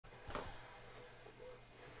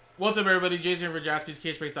What's up, everybody? Jason here for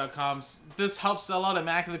JaspysCaseBreaks.com. This helps sell out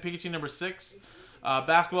Immaculate Pikachu number 6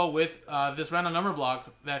 basketball with this random number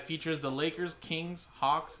block that features the Lakers, Kings,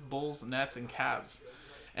 Hawks, Bulls, Nets, and Cavs.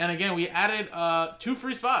 And again, we added 2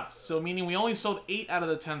 free spots, so meaning we only sold 8 out of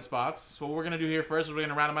the 10 spots. So what we're going to do here first is we're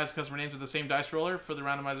going to randomize the customer names with the same dice roller for the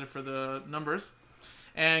randomizer for the numbers.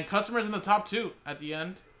 And customers in the top 2 at the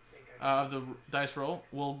end of the dice roll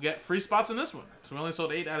will get free spots in this one. So we only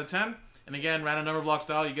sold 8 out of 10. And again, random number block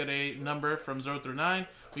style, you get a number from 0 through 9.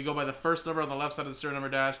 We go by the first number on the left side of the serial number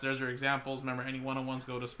dash. There's your examples. Remember, any one-on-ones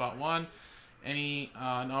go to spot 1. Any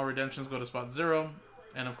null redemptions go to spot 0.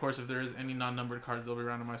 And of course, if there is any non-numbered cards, they'll be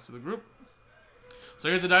randomized to the group. So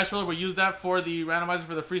here's the dice roller. We'll use that for the randomizer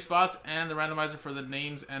for the free spots and the randomizer for the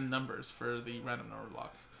names and numbers for the random number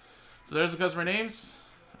block. So there's the customer names.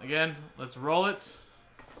 Again, let's roll it.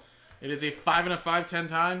 It is a 5 and a 5 10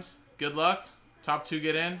 times. Good luck. Top 2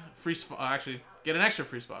 get in. Free spot. Actually, get an extra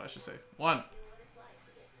free spot, I should say. 1,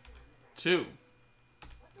 2,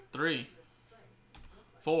 3,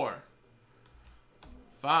 4,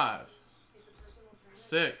 5,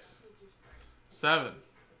 6, 7,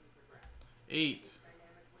 8,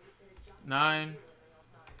 9,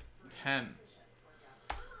 10.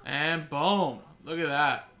 And boom. Look at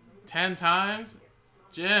that. 10 times.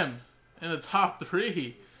 Jim in the top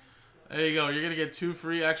 3. There you go. You're going to get 2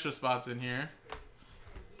 free extra spots in here.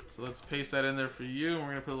 So let's paste that in there for you. And we're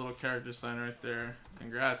going to put a little character sign right there.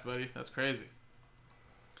 Congrats, buddy. That's crazy.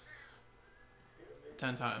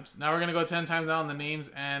 10 times. Now we're going to go 10 times now on the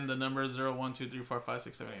names and the numbers 0, 1, 2, 3, 4, 5,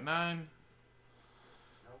 6, 7, 8, 9.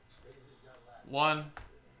 1,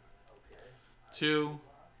 2,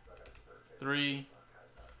 3,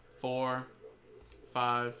 4,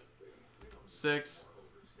 5, 6,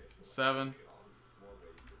 7,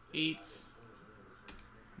 8,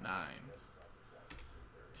 9,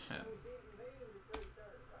 10.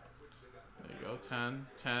 There you go, 10,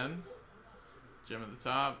 10. Jim at the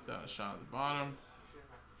top, down to Sean at the bottom.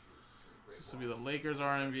 So this will be the Lakers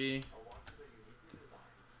RNB.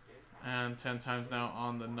 And 10 times now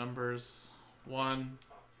on the numbers 1,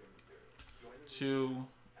 2,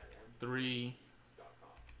 3,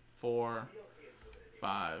 4,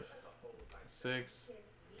 5, 6,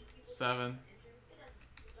 7,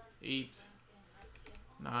 8,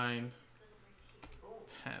 9,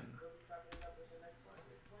 10.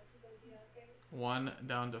 1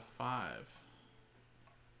 down to 5.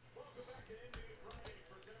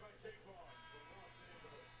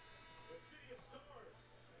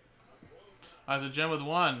 So Jim with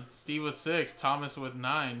 1, Steve with 6, Thomas with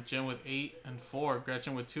 9, Jim with 8 and 4,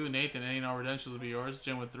 Gretchen with 2, Nathan, any null redemptions will be yours,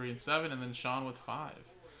 Jim with 3 and 7, and then Sean with 5.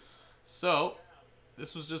 So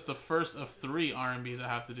this was just the first of 3 RNBs I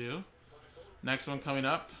have to do. Next one coming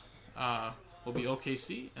up will be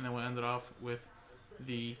OKC, and then we'll end it off with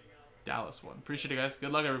the Dallas one. Appreciate it, guys.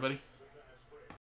 Good luck, everybody.